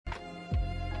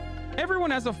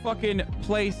Everyone has a fucking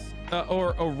place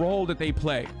or a role that they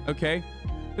play, okay?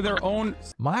 Their own.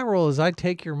 My role is I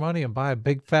take your money and buy a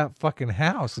big fat fucking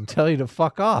house and tell you to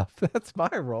fuck off. That's my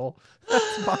role.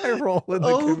 That's my role in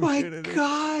the community. My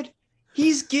God.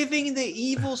 He's giving the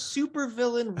evil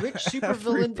supervillain, rich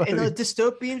supervillain in a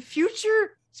dystopian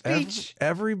future speech.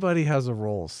 Everybody has a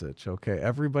role, Sitch, okay?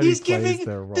 Everybody He's plays giving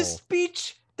their role. the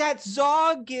speech that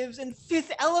Zog gives in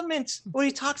Fifth Element when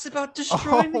he talks about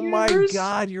destroying the universe. Oh my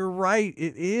God, you're right.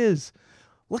 It is.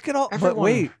 Look at all. But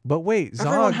wait, Zog.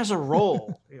 Everyone has a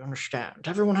role. You understand?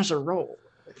 Everyone has a role.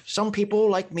 Some people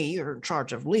like me are in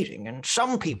charge of leading, and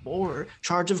some people are in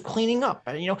charge of cleaning up.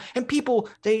 And and people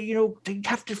they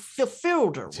have to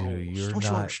fulfill their roles. Don't you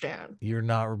understand? You're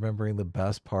not remembering the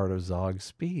best part of Zog's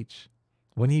speech.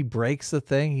 When he breaks the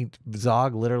thing,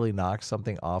 Zog literally knocks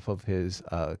something off of his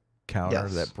counter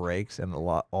that breaks, and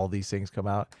all these things come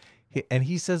out. And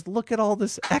he says, "Look at all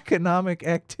this economic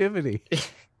activity."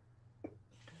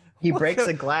 He breaks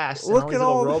a glass, and all these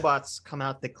little robots come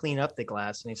out to clean up the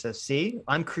glass. And he says, "See,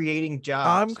 I'm creating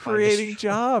jobs. I'm creating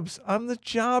jobs. I'm the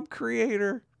job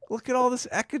creator. Look at all this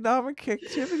economic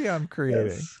activity I'm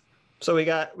creating." Yes. So we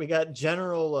got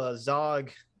General Zog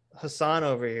Hasan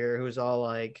over here, who's all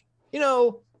like,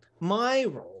 my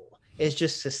role is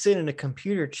just to sit in a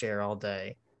computer chair all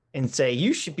day and say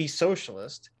you should be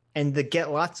socialist and to get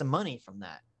lots of money from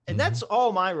that. And that's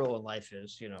all my role in life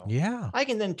is, Yeah. I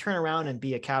can then turn around and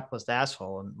be a capitalist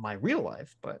asshole in my real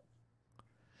life, but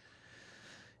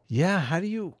yeah, how do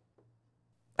you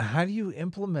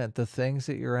implement the things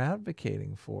that you're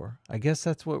advocating for? I guess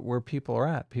that's where people are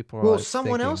at. People are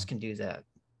someone else can do that.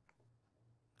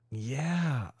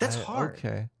 Yeah. That's hard.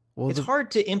 Okay. Well, it's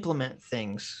hard to implement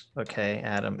things, okay,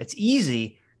 Adam. It's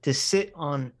easy to sit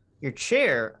on your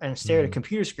chair and stare at a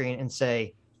computer screen and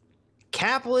say,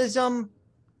 capitalism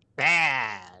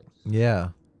bad. Yeah.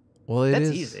 Well,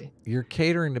 that's easy. You're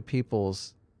catering to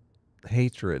people's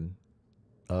hatred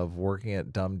of working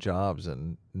at dumb jobs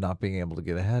and not being able to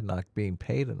get ahead, not being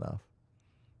paid enough,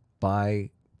 by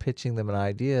pitching them an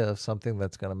idea of something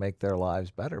that's going to make their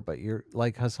lives better. But you're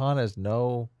like, Hasan is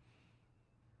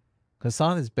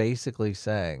basically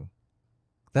saying,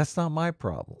 that's not my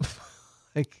problem.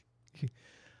 Like,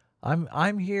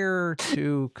 I'm here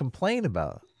to complain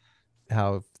about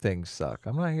how things suck.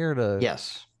 I'm not here to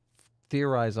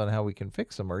theorize on how we can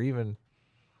fix them, or even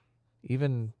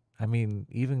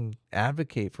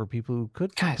advocate for people who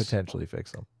could potentially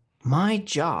fix them. My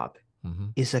job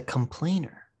is a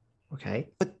complainer, okay?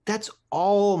 But that's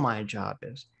all my job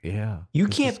is. Yeah. You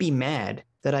can't be mad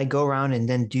that I go around and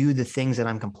then do the things that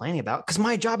I'm complaining about, because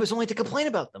my job is only to complain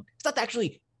about them. It's not to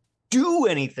actually do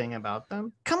anything about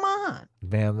them. Come on.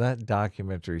 Man, that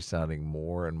documentary is sounding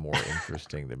more and more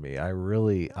interesting to me. I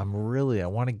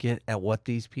want to get at what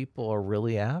these people are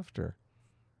really after.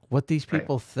 What these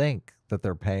people think that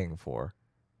they're paying for.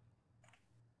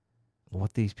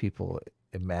 What these people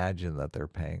imagine that they're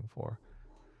paying for.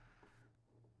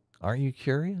 Aren't you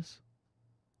curious?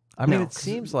 I mean, it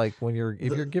seems like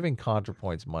if you're giving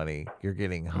ContraPoints money, you're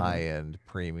getting high-end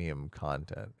premium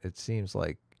content. It seems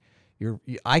like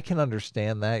I can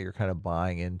understand that. You're kind of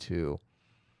buying into,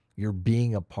 you're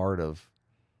being a part of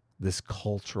this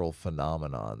cultural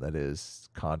phenomenon that is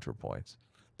ContraPoints.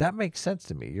 That makes sense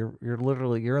to me. You're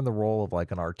in the role of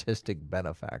like an artistic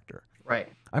benefactor. Right.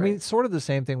 I mean, it's sort of the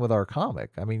same thing with our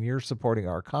comic. I mean, you're supporting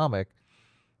our comic.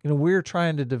 We're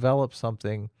trying to develop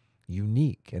something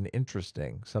unique and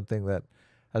interesting, something that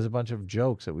has a bunch of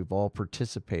jokes that we've all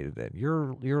participated in.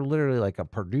 You're literally like a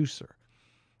producer.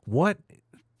 What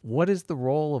is the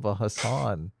role of a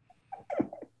Hasan?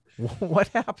 What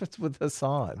happens with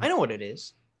Hasan? I know what it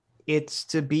is. It's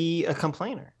to be a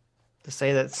complainer, to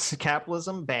say that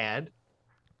capitalism bad.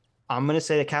 I'm going to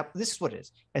say that this is what it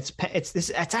is.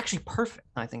 It's actually perfect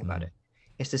when I think about it.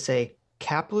 It's to say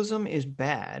capitalism is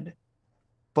bad,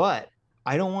 but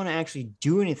I don't want to actually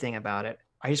do anything about it.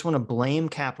 I just want to blame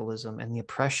capitalism and the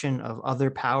oppression of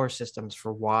other power systems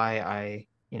for why I,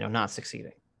 not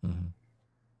succeeding.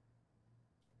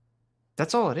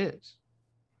 That's all it is.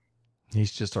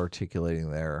 He's just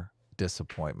articulating their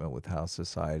disappointment with how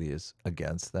society is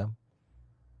against them.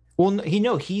 Well,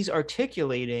 he's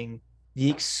articulating the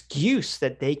excuse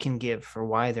that they can give for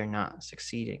why they're not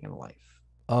succeeding in life.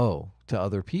 Oh, to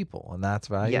other people, and that's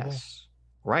valuable. Yes,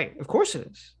 right. Of course it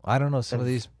is. I don't know. Some of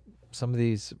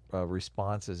these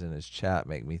responses in his chat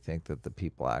make me think that the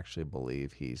people actually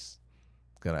believe he's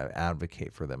going to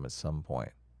advocate for them at some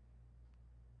point.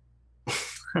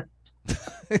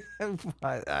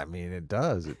 I mean, it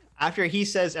does. After he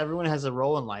says everyone has a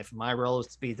role in life, my role is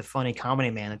to be the funny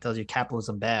comedy man that tells you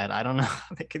capitalism bad. I don't know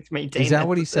how they could maintain. Is that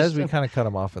what he says? We kind of cut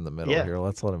him off in the middle Yeah. here.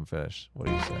 Let's let him finish. What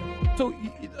do you say? So,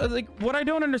 like, what I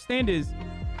don't understand is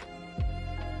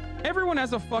everyone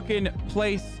has a fucking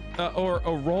place or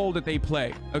a role that they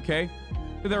play, okay?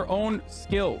 For their own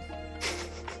skills.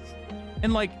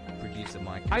 And like,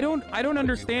 I don't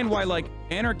understand why like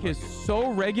anarchists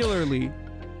so regularly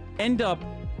end up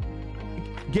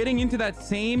getting into that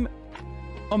same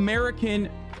American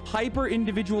hyper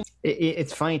individual.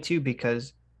 It's funny too,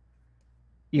 because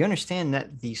you understand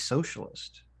that the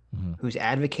socialist who's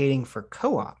advocating for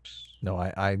co-ops. No,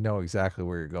 I know exactly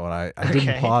where you're going. I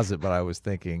didn't pause it, but I was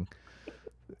thinking,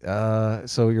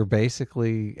 so you're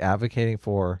basically advocating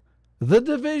for the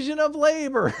division of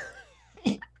labor.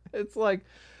 It's like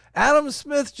Adam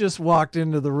Smith just walked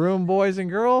into the room, boys and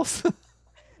girls.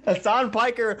 Hasan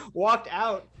Piker walked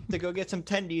out to go get some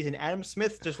tendies, and Adam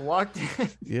Smith just walked in.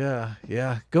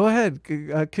 Yeah. Go ahead.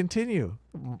 Continue.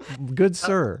 Good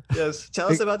sir. Yes. Tell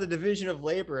us about the division of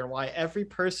labor and why every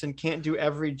person can't do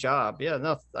every job. Yeah,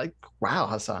 no, like, wow,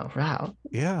 Hasan, wow.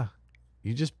 Yeah.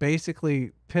 You just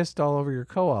basically pissed all over your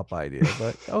co-op idea,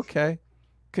 but okay.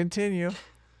 Continue.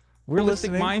 We're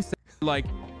listening. Mindset, like,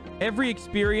 every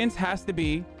experience has to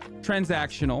be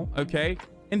transactional, okay?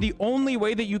 And the only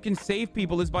way that you can save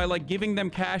people is by like giving them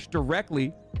cash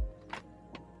directly.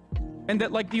 And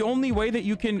that like the only way that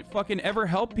you can fucking ever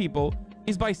help people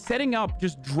is by setting up,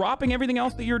 just dropping everything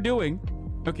else that you're doing,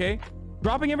 okay?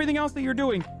 Dropping everything else that you're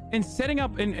doing and setting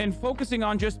up and focusing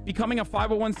on just becoming a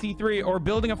 501c3 or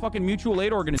building a fucking mutual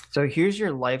aid organization. So here's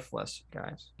your life lesson,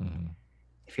 guys.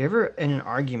 If you're ever in an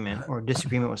argument or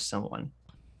disagreement with someone,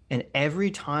 and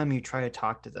every time you try to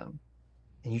talk to them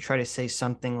and you try to say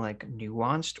something like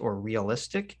nuanced or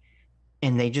realistic,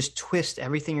 and they just twist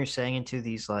everything you're saying into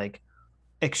these like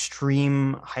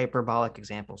extreme hyperbolic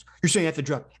examples. You're saying I have to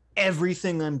drop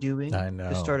everything I'm doing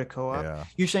to start a co-op. Yeah.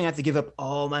 You're saying I have to give up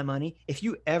all my money. If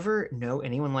you ever know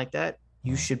anyone like that,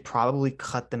 you should probably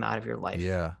cut them out of your life.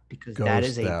 Yeah. Because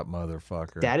that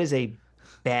motherfucker. That is a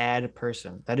bad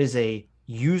person. That is a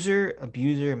user,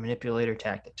 abuser, manipulator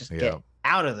tactic. Just get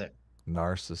out of there.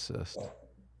 Narcissist.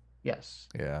 Yes.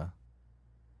 Yeah.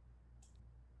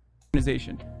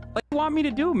 Organization. Like, you want me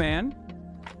to do, man?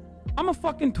 I'm a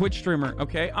fucking Twitch streamer,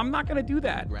 okay? I'm not gonna do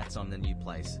that. Congrats on the new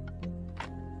place.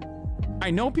 I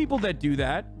know people that do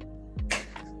that.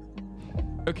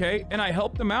 Okay, and I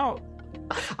help them out.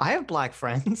 I have black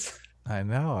friends. I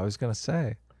know. I was gonna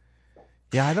say.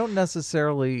 Yeah, I don't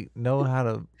necessarily know how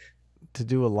to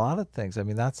do a lot of things. I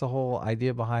mean, that's the whole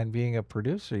idea behind being a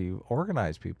producer. You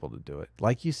organize people to do it.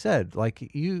 Like you said, like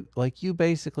you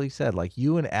basically said, like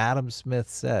you and Adam Smith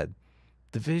said,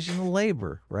 division of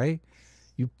labor, right?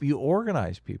 You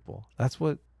organize people. That's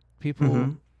what people,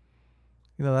 you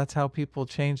know, that's how people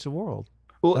change the world.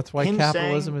 Well, that's why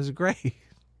capitalism is great.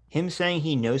 Him saying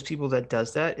he knows people that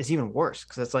does that is even worse,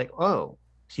 because it's like, oh,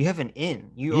 so you have an in.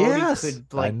 You already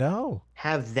could like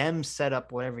have them set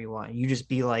up whatever you want. You just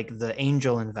be like the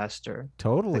angel investor,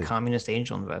 the communist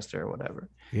angel investor or whatever.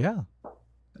 Yeah.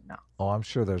 But no. Oh, I'm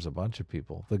sure there's a bunch of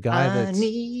people. The guy that's I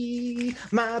need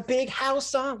my big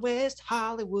house on West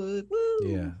Hollywood. Woo.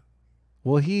 Yeah.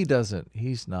 Well, he's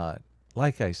not,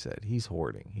 like I said, he's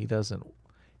hoarding.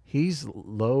 He's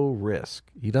low risk.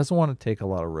 He doesn't want to take a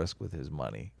lot of risk with his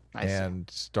money.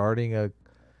 Starting a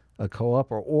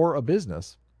co-op or a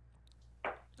business.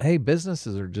 Hey,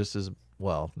 businesses are just as,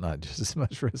 well, not just as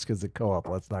much risk as a co-op.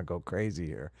 Let's not go crazy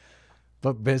here.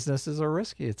 But businesses are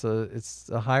risky. It's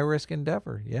a high risk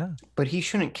endeavor. Yeah. But he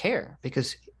shouldn't care,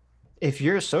 because if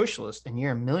you're a socialist and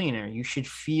you're a millionaire, you should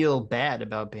feel bad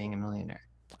about being a millionaire.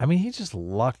 I mean, he just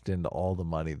lucked into all the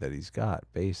money that he's got,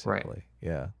 basically. Right.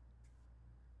 Yeah.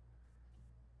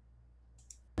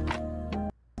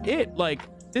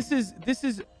 This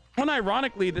is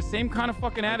unironically the same kind of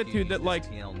fucking attitude that like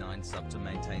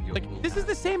this is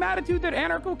the same attitude that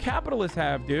anarcho-capitalists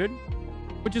have, dude,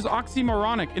 which is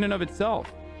oxymoronic in and of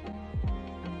itself.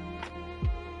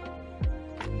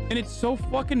 And it's so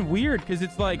fucking weird, because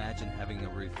it's like, imagine having a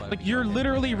roof over you're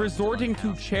literally resorting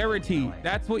to charity.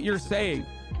 That's what you're saying.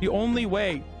 The only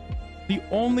way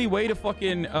to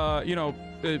fucking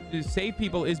save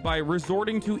people is by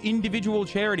resorting to individual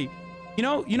charity. You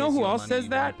know who else says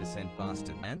that?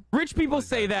 Bastard, man. Rich people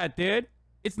say that, dude.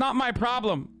 It's not my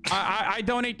problem. I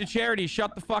donate to charity.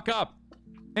 Shut the fuck up.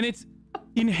 And it's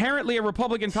inherently a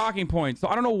Republican talking point. So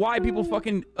I don't know why people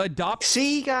fucking adopt.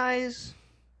 See, guys,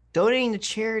 donating to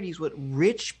charity is what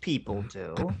rich people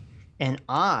do. And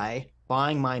I,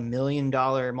 buying my multi-million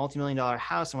dollar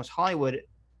house in West Hollywood,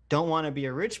 don't want to be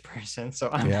a rich person, so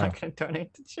I'm not going to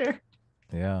donate to charity.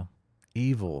 Yeah.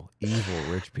 Evil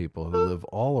rich people who live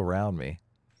all around me.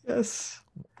 Yes.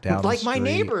 Down like the my street.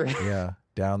 neighbor. Yeah.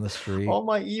 Down the street. All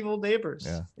my evil neighbors.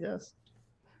 Yeah. Yes.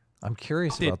 I'm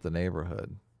curious about the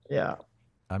neighborhood. Yeah.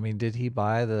 I mean, did he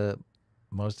buy the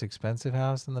most expensive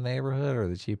house in the neighborhood or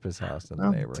the cheapest house in the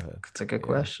neighborhood? That's a good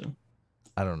question.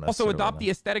 I don't know. Also adopt the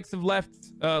aesthetics of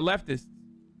leftists.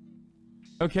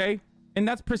 Okay? And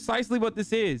that's precisely what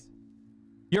this is.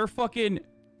 Your fucking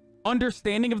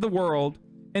understanding of the world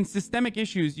and systemic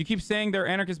issues. You keep saying they're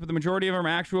anarchists, but the majority of them are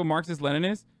actual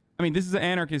Marxist-Leninists. I mean, this is an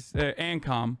anarchist,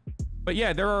 ANCOM. But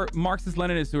yeah, there are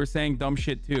Marxist-Leninists who are saying dumb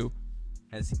shit too.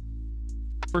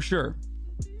 For sure.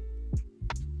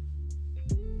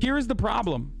 Here is the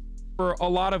problem for a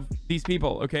lot of these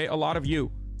people, okay? A lot of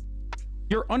you.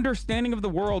 Your understanding of the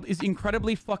world is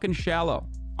incredibly fucking shallow.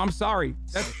 I'm sorry.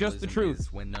 That's just the truth.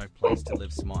 When no place to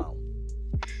live, smile.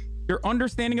 Your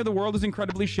understanding of the world is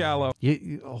incredibly shallow.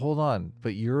 Hold on.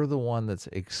 But you're the one that's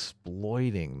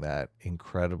exploiting that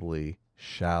incredibly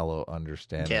shallow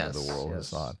understanding of the world,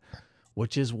 Hasan.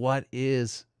 Which is what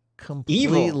is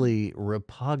completely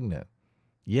repugnant.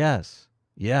 Yes.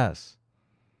 Yes.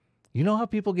 You know how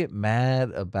people get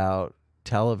mad about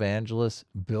televangelists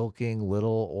bilking little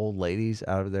old ladies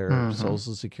out of their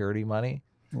Social Security money?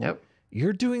 Yep.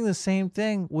 You're doing the same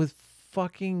thing with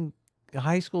fucking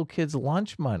high school kids'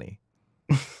 lunch money.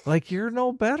 Like, you're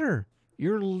no better.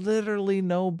 You're literally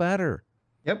no better.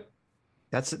 Yep.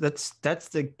 That's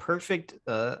the perfect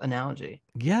analogy.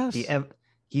 Yes.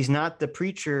 He's not the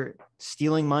preacher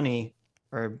stealing money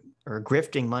or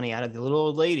grifting money out of the little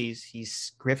old ladies.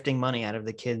 He's grifting money out of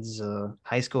the kids,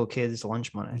 high school kids'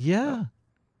 lunch money. Yeah.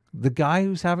 The guy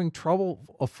who's having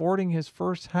trouble affording his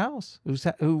first house,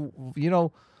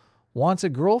 who wants a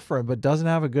girlfriend but doesn't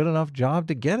have a good enough job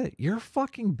to get it. You're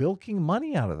fucking bilking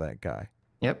money out of that guy.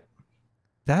 Yep.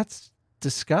 That's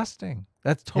disgusting.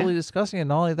 That's totally disgusting. And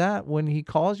not only that, when he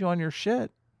calls you on your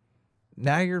shit,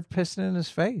 now you're pissing in his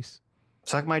face.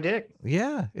 Suck my dick.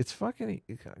 Yeah, it's fucking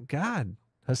God,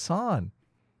 Hasan.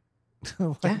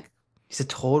 He's a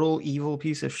total evil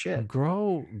piece of shit.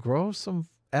 Grow some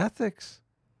ethics.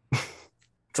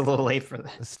 It's a little late for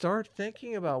that. Start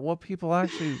thinking about what people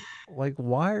actually like.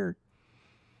 Why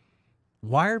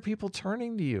are people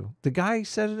turning to you? The guy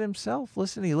said it himself.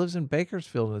 Listen, he lives in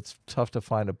Bakersfield and it's tough to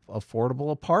find an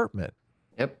affordable apartment.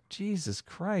 Yep. Jesus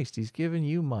Christ, he's giving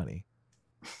you money.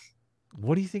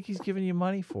 What do you think he's giving you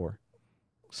money for?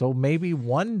 So maybe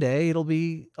one day it'll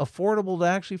be affordable to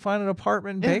actually find an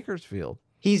apartment in Bakersfield.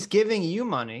 He's giving you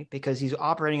money because he's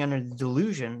operating under the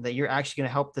delusion that you're actually going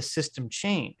to help the system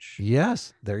change.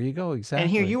 Yes, there you go. Exactly. And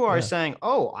here you are saying,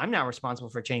 oh, I'm not responsible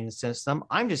for changing the system.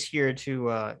 I'm just here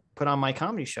to put on my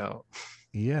comedy show.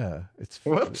 Yeah. It's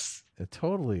whoops.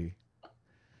 Totally.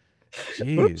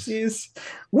 Jeez.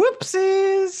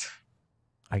 Whoopsies.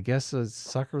 I guess a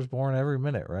sucker's born every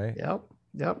minute, right?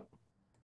 Yep.